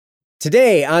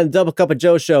Today on Double Cup of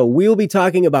Joe Show, we will be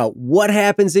talking about what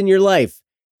happens in your life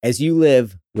as you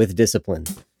live with discipline.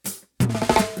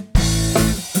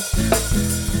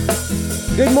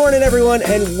 Good morning, everyone,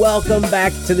 and welcome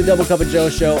back to the Double Cup of Joe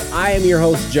Show. I am your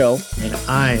host, Joe. And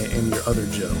I am your other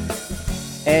Joe.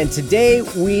 And today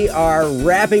we are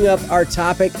wrapping up our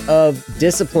topic of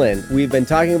discipline. We've been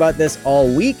talking about this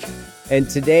all week, and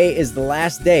today is the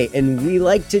last day. And we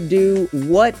like to do,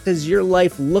 what does your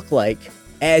life look like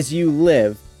as you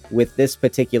live with this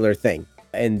particular thing?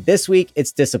 And this week,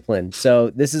 it's discipline. So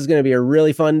this is going to be a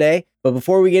really fun day. But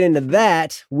before we get into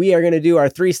that, we are going to do our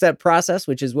 3-step process,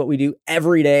 which is what we do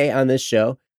every day on this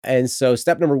show. And so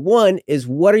step number 1 is,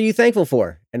 what are you thankful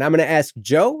for? And I'm going to ask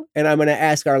Joe, and I'm going to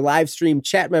ask our live stream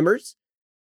chat members,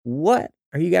 what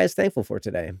are you guys thankful for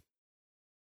today?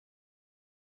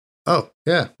 Oh,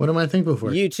 yeah. What am I thankful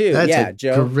for? You too. That's yeah,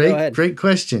 Joe. Great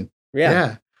question.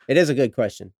 Yeah. It is a good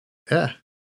question. Yeah.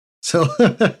 So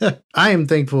I am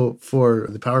thankful for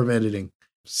the power of editing.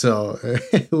 So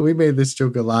we made this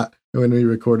joke a lot when we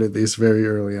recorded these very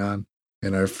early on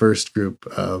in our first group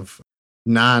of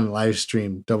non-live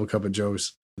stream Double Cup of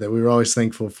Joes, that we were always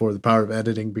thankful for the power of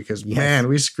editing because, man,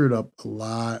 we screwed up a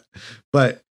lot.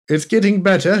 But it's getting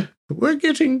better. We're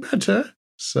getting better.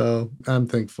 So I'm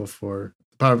thankful for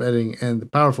the power of editing and the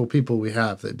powerful people we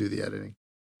have that do the editing.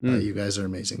 You guys are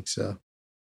amazing. So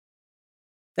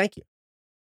thank you.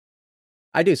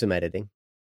 I do some editing.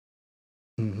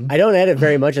 Mm-hmm. I don't edit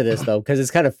very much of this, though, because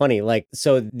it's kind of funny. Like,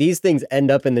 so these things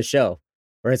end up in the show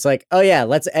where it's like, oh, yeah,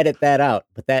 let's edit that out.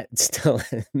 But that still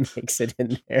makes it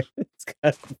in there. It's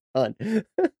kind of fun.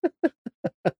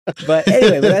 But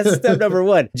anyway, that's step number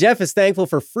 1. Jeff is thankful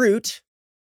for fruit.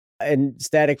 And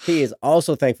Static P is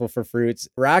also thankful for fruits.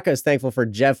 Raka is thankful for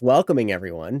Jeff welcoming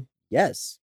everyone.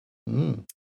 Yes.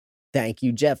 Thank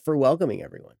you, Jeff, for welcoming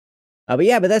everyone.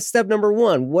 But that's step number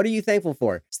 1. What are you thankful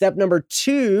for? Step number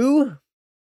 2,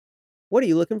 what are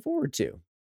you looking forward to?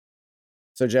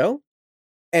 So, Joe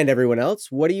and everyone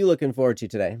else, what are you looking forward to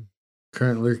today?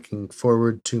 Currently looking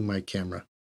forward to my camera.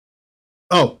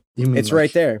 Oh, you mean it's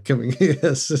right there.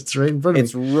 Yes, it's right in front of me.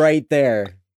 It's right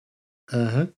there.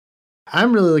 Uh-huh.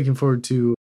 I'm really looking forward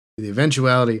to the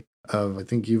eventuality of, I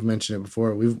think you've mentioned it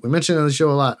before, we mentioned it on the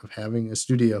show a lot, of having a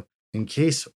studio. In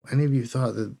case any of you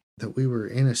thought that we were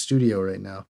in a studio right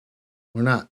now. We're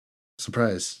not.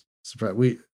 Surprise.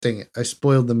 Dang it. I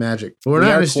spoiled the magic. But we're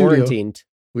not in a quarantined.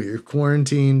 Studio. We're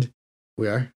quarantined. We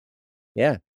are.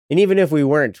 Yeah. And even if we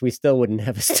weren't, we still wouldn't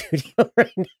have a studio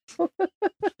right now.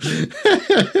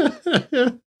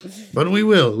 But we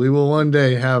will. We will one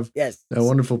day have a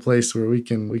wonderful place where we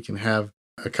can have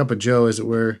a cup of Joe, as it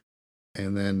were,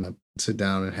 and then sit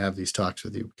down and have these talks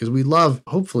with you, because we love,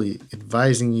 hopefully,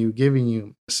 advising you, giving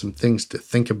you some things to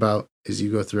think about as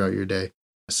you go throughout your day.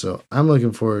 So I'm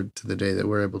looking forward to the day that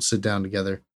we're able to sit down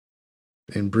together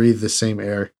and breathe the same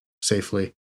air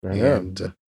safely and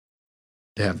to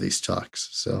have these talks.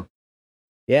 So,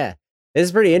 yeah, this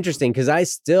is pretty interesting because I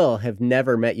still have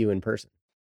never met you in person.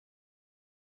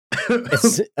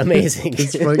 It's amazing.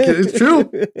 It's true.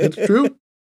 It's true.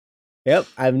 Yep.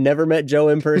 I've never met Joe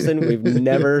in person. We've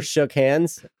never shook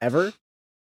hands ever.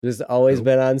 Just always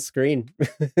been on screen.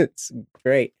 It's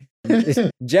great.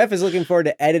 Jeff is looking forward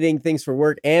to editing things for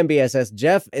work and BSS.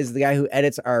 Jeff is the guy who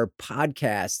edits our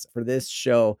podcast for this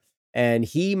show, and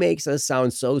he makes us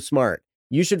sound so smart.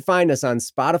 You should find us on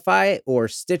Spotify or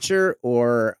Stitcher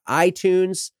or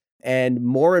iTunes, and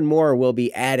more will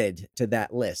be added to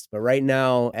that list. But right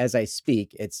now, as I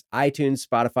speak, it's iTunes,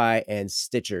 Spotify, and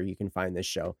Stitcher. You can find this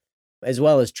show, as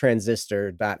well as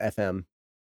transistor.fm.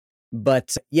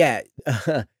 But yeah,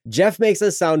 Jeff makes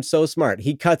us sound so smart.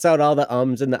 He cuts out all the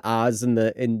ums and the ahs and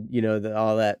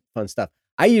all that fun stuff.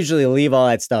 I usually leave all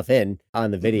that stuff in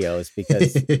on the videos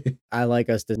because I like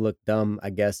us to look dumb, I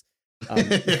guess.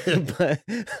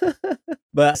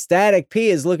 But Static P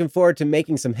is looking forward to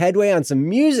making some headway on some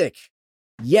music.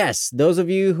 Yes, those of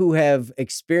you who have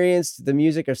experienced the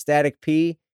music of Static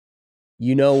P,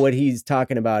 you know what he's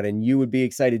talking about, and you would be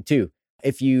excited too.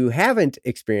 If you haven't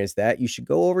experienced that, you should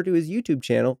go over to his YouTube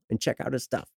channel and check out his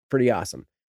stuff. Pretty awesome.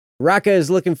 Raka is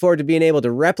looking forward to being able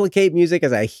to replicate music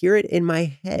as I hear it in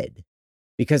my head,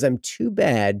 because I'm too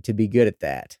bad to be good at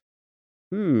that.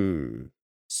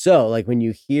 So, like when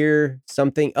you hear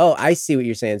something, oh, I see what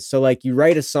you're saying. So, like you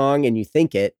write a song and you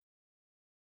think it,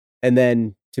 and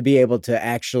then to be able to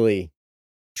actually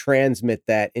transmit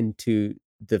that into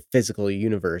the physical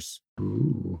universe.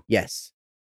 Ooh. Yes,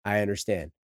 I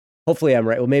understand. Hopefully I'm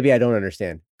right. Well, maybe I don't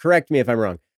understand. Correct me if I'm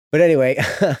wrong. But anyway,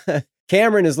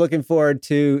 Cameron is looking forward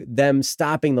to them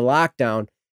stopping the lockdown.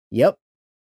 Yep.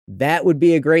 that would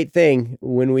be a great thing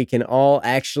when we can all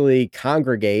actually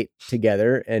congregate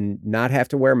together and not have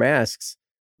to wear masks.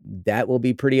 That will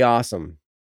be pretty awesome.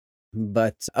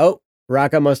 But, oh,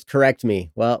 Raka must correct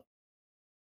me. Well,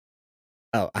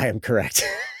 oh, I am correct.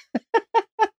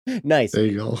 Nice. There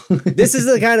you go. This is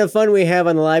the kind of fun we have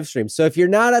on the live stream. So if you're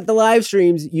not at the live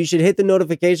streams, you should hit the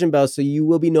notification bell so you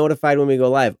will be notified when we go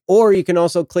live. Or you can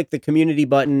also click the community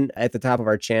button at the top of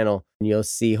our channel and you'll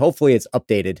see, hopefully it's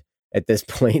updated at this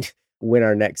point when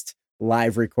our next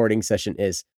live recording session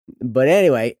is. But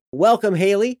anyway, welcome,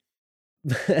 Haley.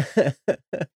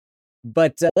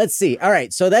 But let's see. All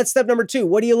right. So that's step number 2.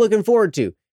 What are you looking forward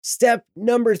to? Step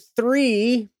number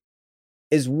 3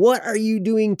 is, what are you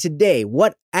doing today?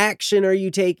 What action are you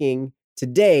taking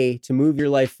today to move your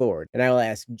life forward? And I will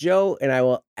ask Joe and I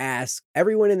will ask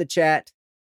everyone in the chat,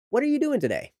 what are you doing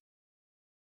today?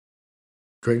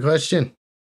 Great question.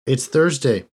 It's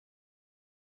Thursday,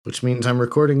 which means I'm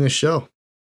recording this show.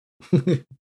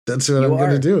 That's what I'm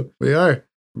going to do. We are.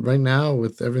 Right now,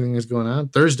 with everything that's going on,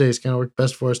 Thursdays kind of work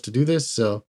best for us to do this.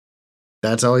 So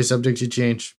that's always subject to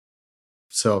change.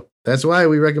 So that's why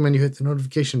we recommend you hit the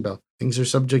notification bell. Things are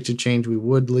subject to change. We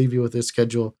would leave you with this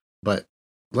schedule. But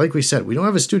like we said, we don't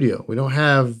have a studio. We don't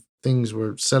have things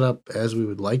were set up as we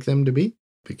would like them to be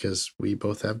because we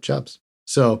both have jobs.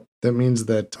 So that means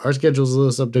that our schedule is a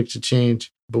little subject to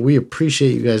change. But we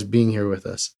appreciate you guys being here with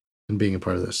us and being a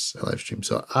part of this live stream.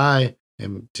 So I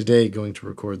am today going to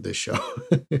record this show.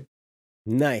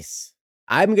 Nice.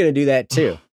 I'm going to do that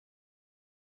too.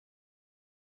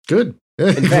 Good.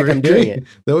 In fact, I'm doing it.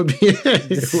 That would be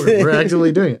it. We're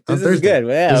actively doing it. This is good.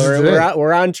 Yeah,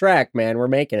 we're on track, man. We're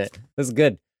making it. This is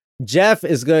good. Jeff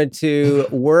is going to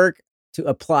work to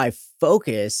apply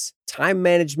focus, time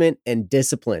management, and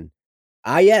discipline.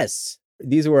 Yes.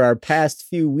 These were our past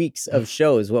few weeks of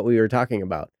shows, what we were talking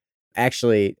about.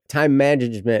 Actually, time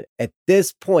management, at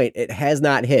this point, it has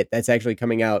not hit. That's actually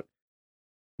coming out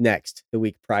next, the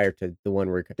week prior to the one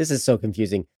we're... This is so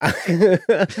confusing. I'm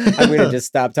going to just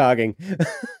stop talking.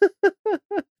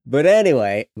 But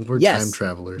anyway, we're time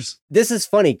travelers. This is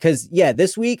funny because,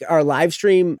 this week our live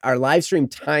stream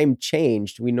time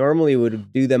changed. We normally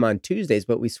would do them on Tuesdays,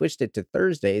 but we switched it to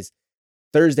Thursdays.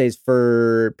 Thursdays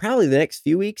for probably the next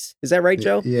few weeks. Is that right,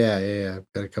 Joe? Yeah. I've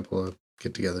got a couple of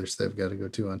get-togethers that I've got to go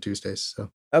to on Tuesdays.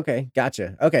 So okay,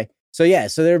 gotcha. Okay, so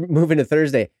they're moving to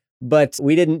Thursday, but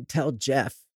we didn't tell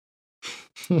Jeff.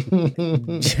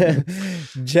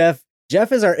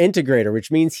 Jeff is our integrator, which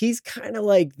means he's kind of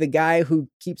like the guy who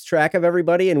keeps track of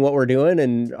everybody and what we're doing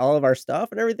and all of our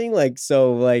stuff and everything.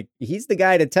 So he's the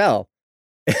guy to tell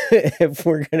if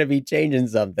we're going to be changing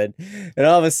something. And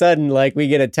all of a sudden, we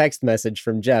get a text message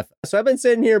from Jeff. So I've been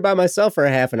sitting here by myself for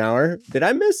a half an hour. Did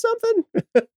I miss something?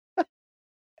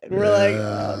 And we're like,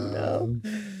 oh no,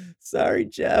 sorry,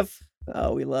 Jeff.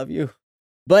 Oh, we love you.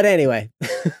 But anyway,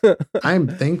 I'm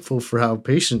thankful for how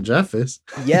patient Jeff is.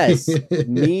 Yes,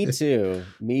 me too.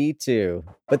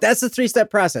 But that's the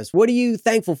 3-step process. What are you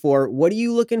thankful for? What are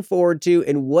you looking forward to?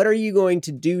 And what are you going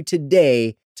to do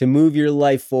today to move your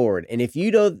life forward? And if you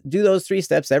don't do those 3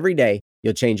 steps every day,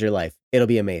 you'll change your life. It'll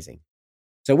be amazing.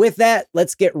 So with that,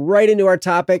 let's get right into our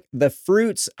topic, the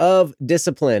fruits of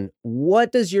discipline.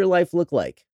 What does your life look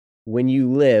like when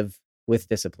you live with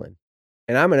discipline?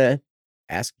 And I'm going to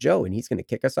ask Joe, and he's going to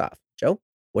kick us off. Joe,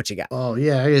 what you got? Oh,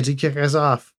 yeah, I get to kick us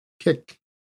off.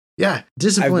 Yeah,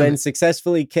 discipline. I've been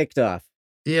successfulally kicked off.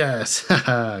 Yes,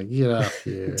 get off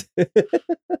here.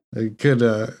 I could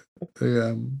do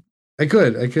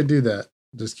that.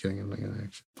 Just kidding. I'm not gonna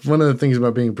actually. One of the things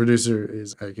about being a producer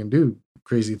is I can do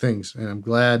crazy things, and I'm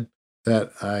glad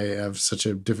that I have such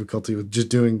a difficulty with just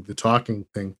doing the talking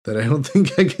thing that I don't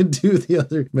think I can do the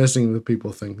other messing with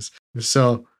people things.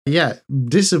 So yeah,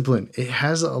 discipline. It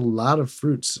has a lot of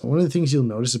fruits. One of the things you'll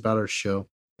notice about our show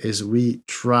is we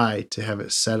try to have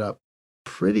it set up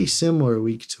pretty similar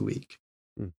week to week,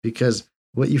 because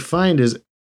what you find is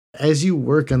as you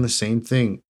work on the same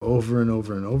thing over and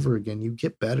over and over again, you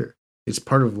get better. It's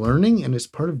part of learning and it's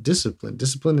part of discipline.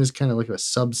 Discipline is kind of like a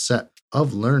subset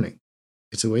of learning.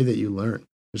 It's a way that you learn.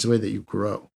 It's a way that you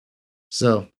grow.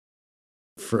 So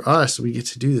for us, we get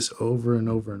to do this over and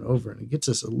over and over, and it gets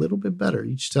us a little bit better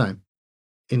each time.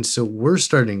 And so we're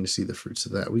starting to see the fruits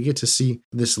of that. We get to see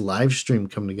this live stream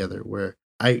come together where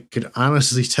I could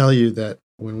honestly tell you that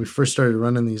when we first started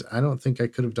running these, I don't think I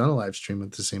could have done a live stream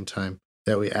at the same time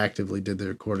that we actively did the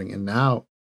recording. And now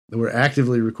we're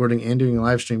actively recording and doing a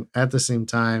live stream at the same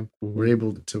time. We're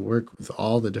able to work with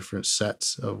all the different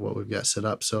sets of what we've got set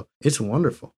up. So it's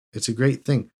wonderful. It's a great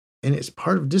thing. And it's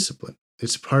part of discipline.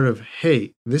 It's part of,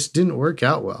 hey, this didn't work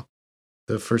out well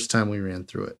the first time we ran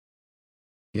through it.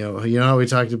 You know how we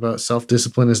talked about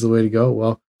self-discipline is the way to go?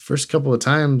 Well, first couple of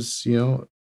times,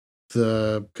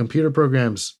 the computer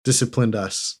programs disciplined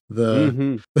us.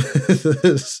 Mm-hmm.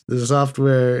 The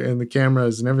software and the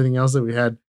cameras and everything else that we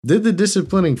had did the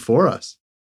disciplining for us.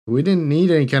 We didn't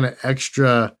need any kind of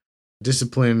extra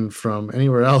discipline from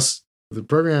anywhere else. The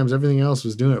programs, everything else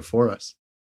was doing it for us.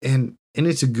 And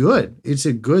it's a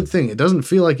good thing. It doesn't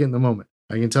feel like it in the moment.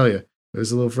 I can tell you. It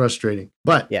was a little frustrating.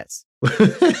 But yes.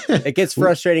 It gets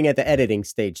frustrating at the editing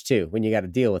stage too, when you got to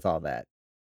deal with all that.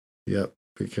 Yep,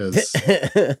 because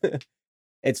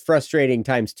it's frustrating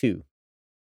times 2.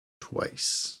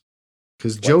 Twice.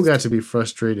 Because Joe got to be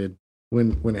frustrated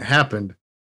when it happened,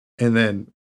 and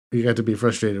then he got to be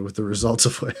frustrated with the results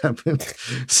of what happened.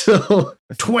 So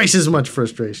twice as much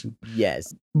frustration.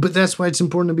 Yes. But that's why it's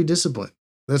important to be disciplined.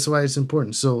 That's why it's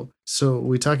important. So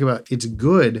we talk about it's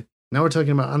good. Now we're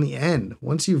talking about on the end.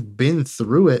 Once you've been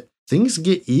through it, things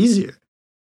get easier.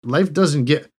 Life doesn't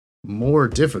get more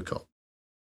difficult.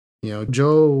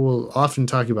 Joe will often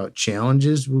talk about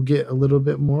challenges will get a little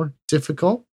bit more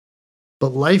difficult,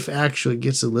 but life actually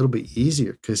gets a little bit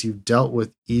easier because you've dealt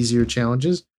with easier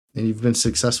challenges and you've been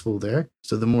successful there.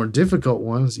 So the more difficult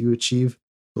ones you achieve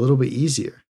a little bit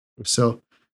easier. So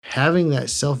having that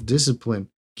self-discipline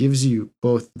gives you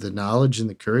both the knowledge and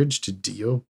the courage to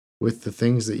deal with the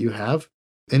things that you have.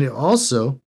 And it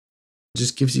also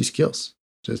just gives you skills.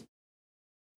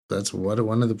 That's what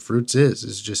one of the fruits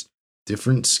is just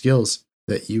different skills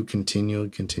that you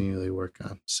continually work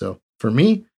on. So for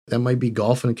me, that might be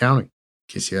golf and accounting.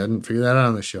 In case you hadn't figured that out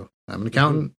on the show. I'm an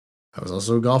accountant. I was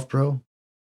also a golf pro.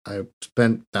 I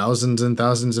spent thousands and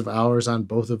thousands of hours on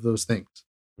both of those things.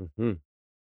 Mm-hmm.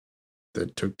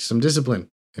 That took some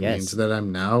discipline. It Yes. means that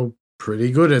I'm now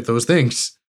pretty good at those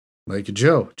things. Like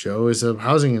Joe. Joe is a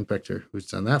housing inspector who's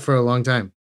done that for a long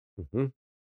time. Mm-hmm.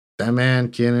 That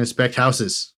man can inspect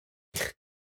houses.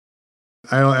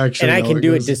 I don't actually And I know can it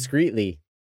do it goes- discreetly.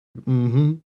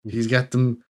 Mm-hmm. He's got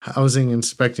them housing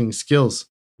inspecting skills,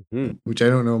 which I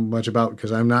don't know much about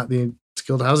because I'm not the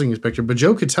skilled housing inspector, but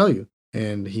Joe could tell you.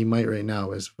 And he might right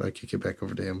now as I kick it back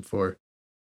over to him for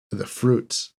the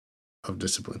fruits of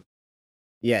discipline.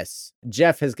 Yes.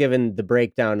 Jeff has given the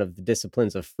breakdown of the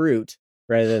disciplines of fruit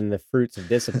rather than the fruits of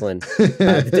discipline.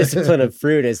 The discipline of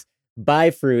fruit is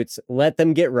buy fruits, let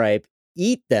them get ripe,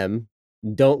 eat them,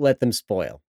 don't let them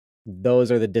spoil.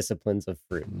 Those are the disciplines of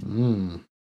fruit.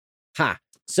 Ha.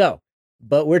 So,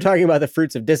 but we're talking about the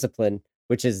fruits of discipline,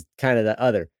 which is kind of the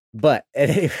other. But at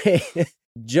any rate,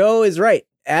 Joe is right.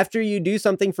 After you do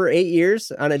something for 8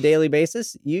 years on a daily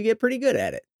basis, you get pretty good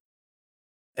at it.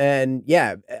 And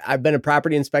yeah, I've been a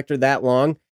property inspector that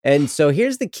long. And so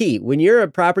here's the key. When you're a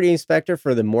property inspector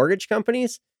for the mortgage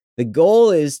companies, the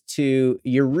goal is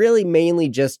you're really mainly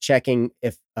just checking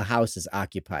if a house is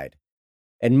occupied.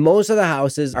 And most of the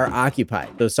houses are occupied.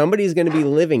 So somebody's going to be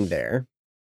living there.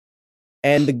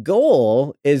 And the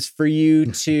goal is for you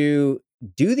to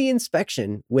do the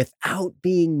inspection without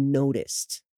being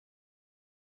noticed.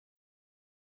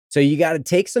 So you got to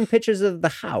take some pictures of the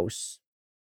house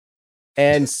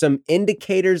and some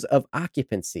indicators of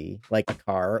occupancy, like a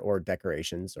car or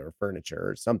decorations or furniture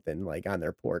or something like on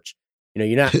their porch.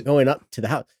 You're not going up to the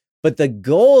house. But the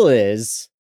goal is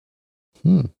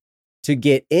to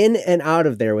get in and out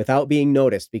of there without being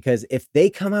noticed, because if they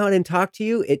come out and talk to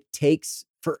you, it takes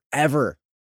forever.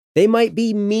 They might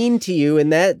be mean to you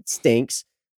and that stinks,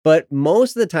 but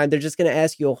most of the time they're just going to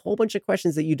ask you a whole bunch of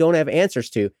questions that you don't have answers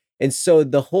to. And so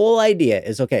the whole idea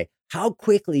is, okay, how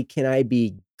quickly can I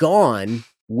be gone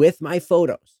with my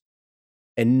photos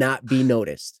and not be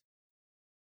noticed?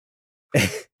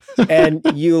 And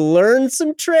you learn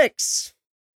some tricks.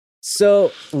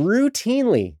 So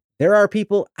routinely, there are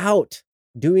people out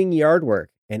doing yard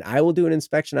work, and I will do an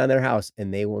inspection on their house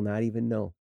and they will not even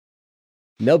know.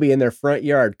 They'll be in their front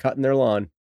yard cutting their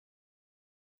lawn.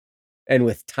 And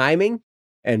with timing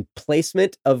and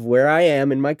placement of where I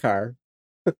am in my car,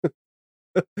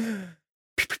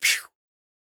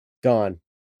 gone.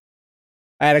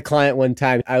 I had a client one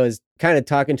time, I was kind of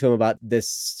talking to him about this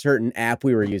certain app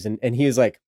we were using, and he was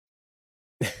like,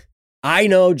 I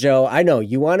know, Joe, I know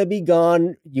you want to be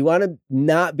gone. You want to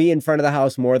not be in front of the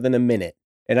house more than a minute.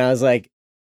 And I was like,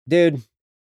 dude,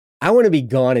 I want to be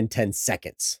gone in 10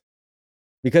 seconds.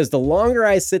 Because the longer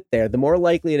I sit there, the more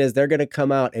likely it is they're going to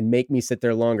come out and make me sit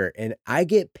there longer. And I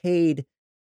get paid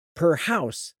per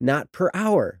house, not per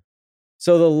hour.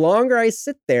 So the longer I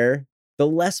sit there, the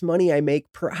less money I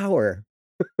make per hour.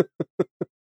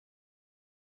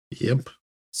 Yep.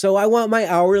 So I want my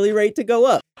hourly rate to go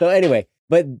up. So anyway,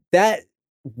 but that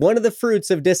one of the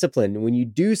fruits of discipline, when you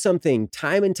do something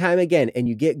time and time again and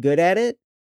you get good at it,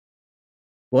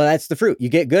 Well, that's the fruit. You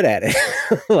get good at it.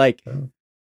 Like, Oh.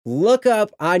 look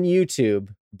up on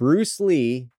YouTube Bruce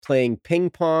Lee playing ping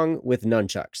pong with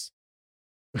nunchucks.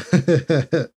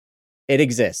 It It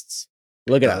exists.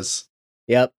 Look it up. does.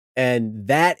 Yep. And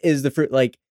that is the fruit.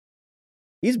 Like,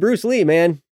 he's Bruce Lee,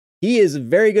 man. He is a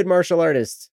very good martial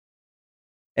artist.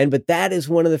 But that is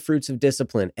one of the fruits of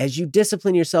discipline. As you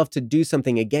discipline yourself to do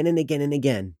something again and again and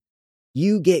again,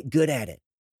 you get good at it.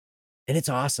 And it's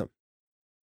awesome.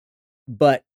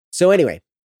 But so anyway,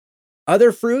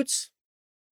 other fruits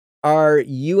are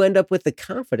you end up with the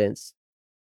confidence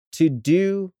to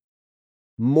do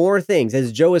more things.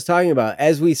 As Joe was talking about,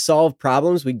 as we solve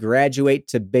problems, we graduate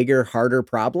to bigger, harder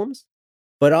problems.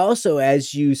 But also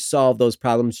as you solve those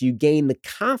problems, you gain the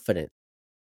confidence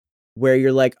where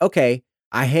you're like, okay,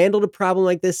 I handled a problem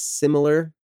like this,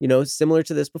 similar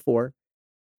to this before.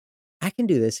 I can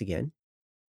do this again.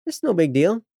 It's no big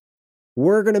deal.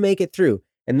 We're going to make it through.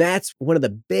 And that's one of the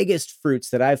biggest fruits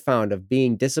that I've found of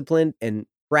being disciplined and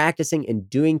practicing and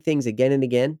doing things again and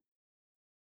again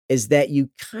is that you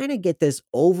kind of get this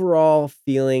overall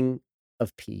feeling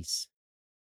of peace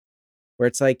where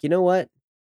it's like, you know what?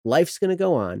 Life's going to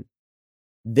go on.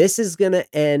 This is going to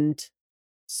end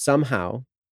somehow.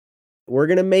 We're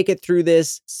going to make it through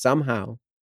this somehow.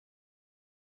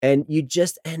 And you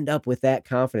just end up with that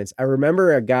confidence. I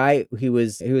remember a guy who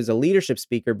was a leadership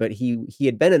speaker, but he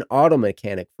had been an auto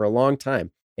mechanic for a long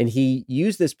time. And he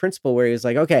used this principle where he was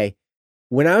like, okay,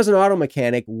 when I was an auto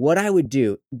mechanic, what I would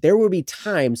do, there would be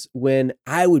times when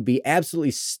I would be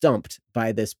absolutely stumped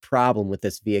by this problem with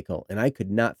this vehicle, and I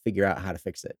could not figure out how to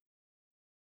fix it.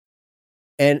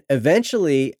 And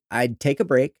eventually I'd take a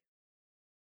break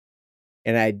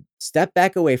and I'd step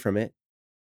back away from it.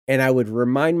 And I would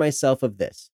remind myself of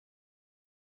this.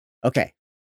 Okay,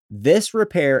 this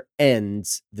repair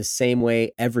ends the same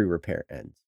way every repair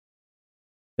ends.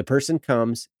 The person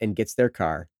comes and gets their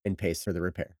car and pays for the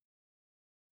repair.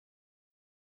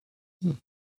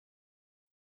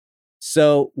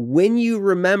 So when you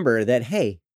remember that,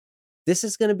 hey, this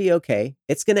is going to be okay.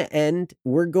 It's going to end.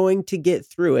 We're going to get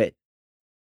through it.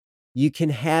 You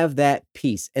can have that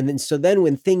peace. And then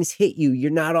when things hit you, you're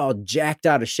not all jacked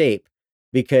out of shape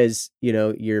because,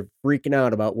 you're freaking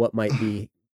out about what might be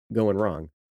going wrong.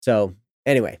 So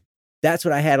anyway, that's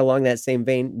what I had along that same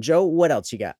vein. Joe, what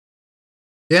else you got?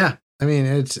 Yeah. I mean,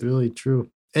 it's really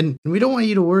true. And we don't want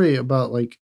you to worry about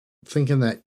like thinking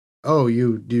that, oh,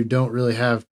 you don't really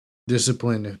have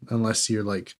discipline unless you're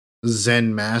like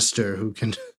Zen master who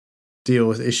can deal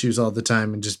with issues all the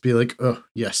time and just be like, oh,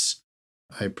 yes,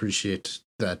 I appreciate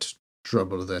that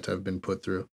trouble that I've been put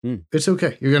through. It's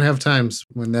okay. You're going to have times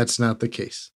when that's not the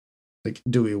case. Like,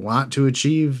 do we want to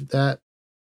achieve that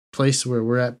place where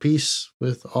we're at peace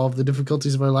with all of the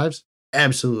difficulties of our lives?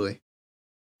 Absolutely.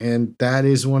 And that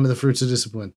is one of the fruits of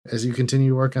discipline. As you continue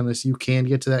to work on this, you can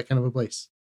get to that kind of a place.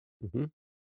 Mm-hmm.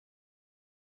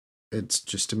 It's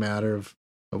just a matter of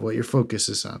what your focus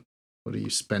is on. What do you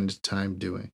spend time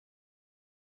doing?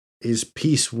 Is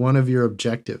peace one of your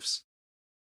objectives?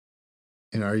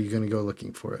 And are you going to go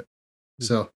looking for it? Mm-hmm.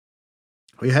 So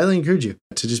we highly encourage you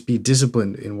to just be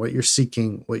disciplined in what you're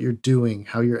seeking, what you're doing,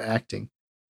 how you're acting,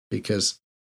 because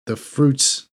the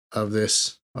fruits of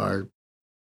this are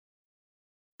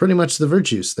pretty much the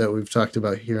virtues that we've talked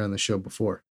about here on the show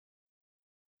before.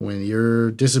 When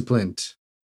you're disciplined,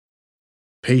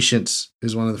 patience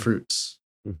is one of the fruits.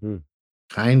 Mm-hmm.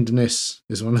 Kindness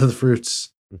is one of the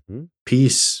fruits. Mm-hmm.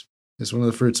 Peace is one of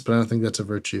the fruits, but I don't think that's a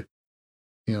virtue.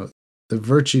 The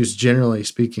virtues, generally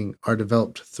speaking, are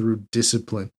developed through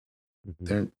discipline.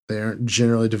 Mm-hmm. They aren't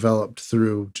generally developed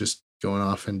through just going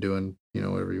off and doing,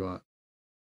 whatever you want.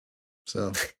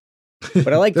 So,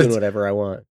 but I like doing whatever I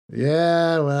want.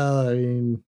 Yeah, well, I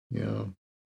mean,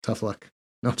 tough luck.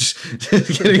 No, just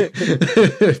kidding.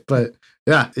 But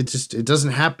yeah, it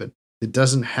doesn't happen. It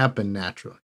doesn't happen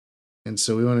naturally. And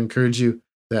so we want to encourage you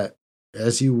that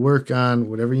as you work on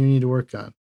whatever you need to work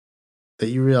on, that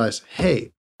you realize,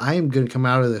 hey, I am going to come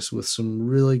out of this with some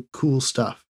really cool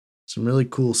stuff, some really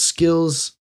cool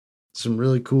skills, some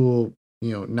really cool,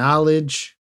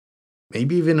 knowledge,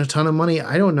 maybe even a ton of money.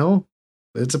 I don't know.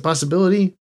 It's a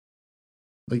possibility.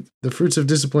 Like, the fruits of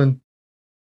discipline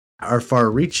are far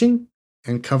reaching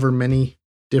and cover many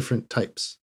different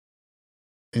types.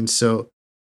 And so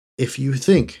if you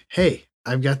think, hey,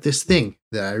 I've got this thing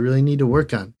that I really need to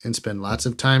work on and spend lots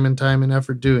of time and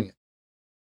effort doing it,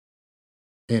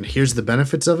 and here's the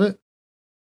benefits of it,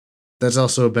 that's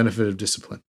also a benefit of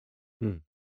discipline.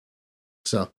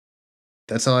 So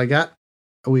that's all I got.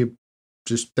 We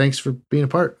just thanks for being a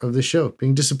part of this show,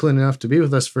 being disciplined enough to be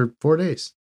with us for 4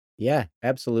 days. Yeah,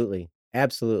 absolutely.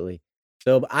 Absolutely.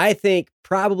 So I think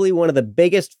probably one of the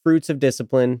biggest fruits of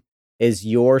discipline is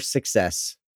your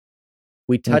success.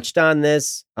 We touched on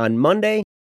this on Monday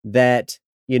that,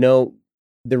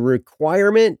 the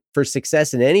requirement for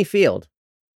success in any field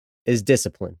is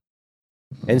discipline.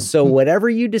 And so whatever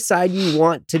you decide you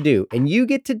want to do, and you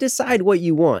get to decide what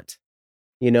you want,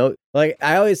 like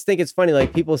I always think it's funny,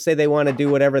 like people say they want to do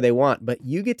whatever they want, but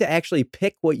you get to actually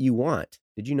pick what you want.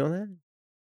 Did you know that?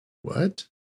 What?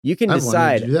 You can decide. I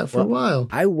wanted to do that for a while.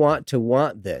 I want to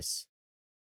want this.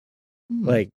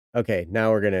 Like, okay,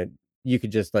 now you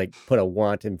could just like put a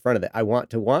want in front of it. I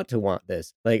want to want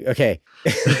this. Like, okay.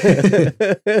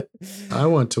 I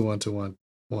want to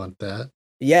want that.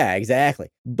 Yeah, exactly.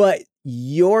 But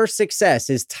your success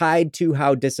is tied to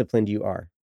how disciplined you are.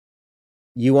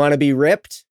 You want to be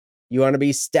ripped? You want to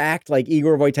be stacked like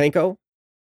Igor Voitenko?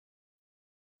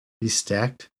 He's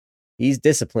stacked? He's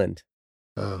disciplined.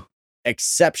 Oh.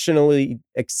 Exceptionally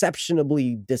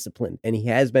disciplined. And he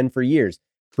has been for years.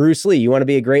 Bruce Lee, you want to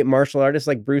be a great martial artist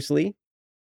like Bruce Lee?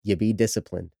 You be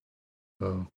disciplined.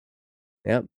 Oh.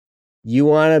 Yep. You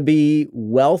want to be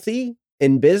wealthy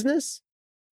in business?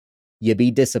 You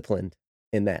be disciplined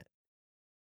in that.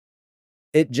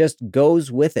 It just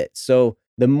goes with it. So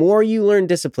the more you learn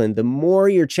discipline, the more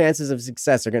your chances of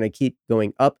success are going to keep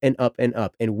going up and up and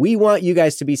up. And we want you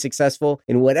guys to be successful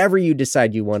in whatever you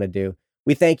decide you want to do.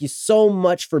 We thank you so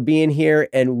much for being here.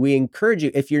 And we encourage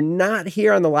you, if you're not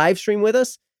here on the live stream with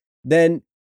us, then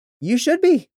you should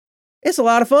be. It's a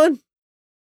lot of fun.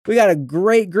 We got a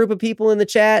great group of people in the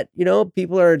chat.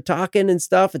 People are talking and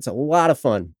stuff. It's a lot of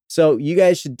fun. So you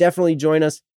guys should definitely join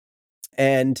us.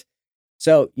 And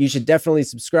so you should definitely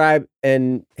subscribe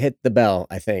and hit the bell,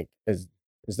 I think. Is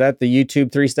that the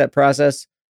YouTube 3-step process?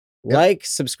 Yep. Like,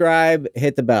 subscribe,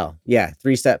 hit the bell. Yeah,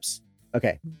 3 steps.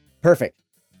 Okay, perfect.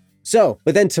 So,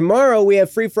 but then tomorrow we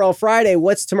have Free For All Friday.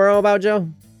 What's tomorrow about, Joe?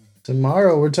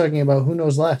 Tomorrow we're talking about who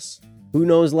knows less. Who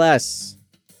knows less?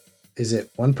 Is it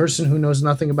one person who knows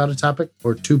nothing about a topic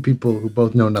or 2 people who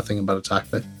both know nothing about a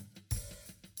topic?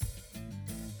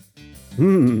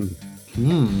 Well,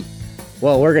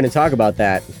 we're going to talk about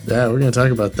that. Yeah, we're going to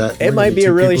talk about that. It might be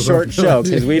a really short show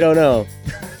because we don't know.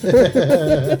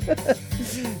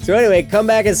 So anyway, come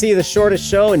back and see the shortest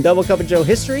show in Double Cup of Joe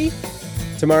history.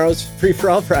 Tomorrow's Free For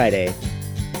All Friday.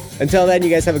 Until then, you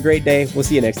guys have a great day. We'll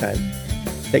see you next time.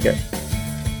 Take care.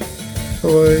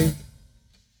 Bye.